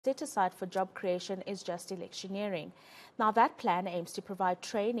set aside for job creation is just electioneering. Now, that plan aims to provide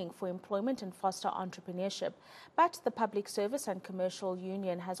training for employment and foster entrepreneurship. But the Public Service and Commercial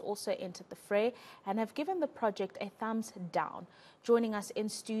Union has also entered the fray and have given the project a thumbs down. Joining us in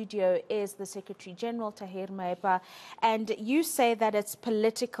studio is the Secretary-General Tahir Maepa, and you say that it's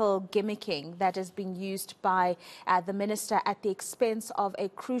political gimmicking that is being used by the minister at the expense of a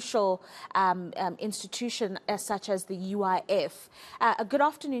crucial institution such as the UIF. Good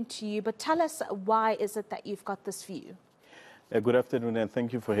afternoon to you, but tell us, why is it that you've got this view? Good afternoon, and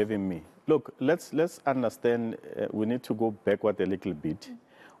thank you for having me. Look, let's understand, we need to go backward a little bit.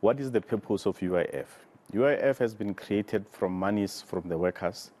 What is the purpose of UIF? UIF has been created from monies from the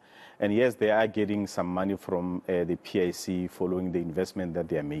workers, and yes, they are getting some money from the PIC following the investment that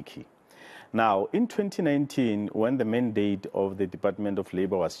they are making. Now, in 2019, when the mandate of the Department of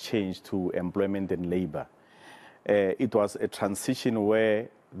Labor was changed to Employment and Labor, it was a transition where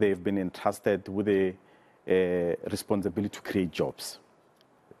they've been entrusted with a responsibility to create jobs,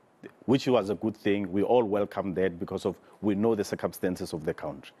 which was a good thing. We all welcome that because we know the circumstances of the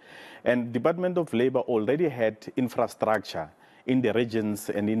country. And Department of Labor already had infrastructure in the regions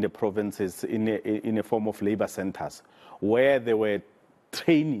and in the provinces in a form of labor centers where they were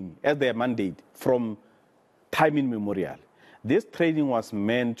training as their mandate from time immemorial. This training was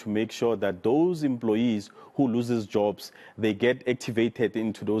meant to make sure that those employees who loses jobs, they get activated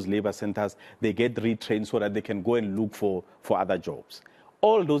into those labor centers, they get retrained so that they can go and look for other jobs.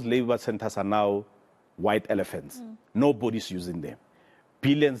 All those labor centers are now white elephants. Nobody's using them.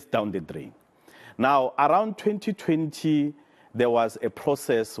 Billions down the drain. Now, around 2020, there was a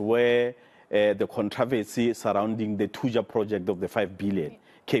process where the controversy surrounding the Thulas project of the 5 billion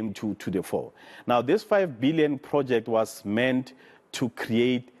came to the fore. Now, this 5 billion project was meant to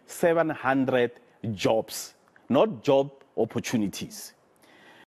create 700 jobs, not job opportunities.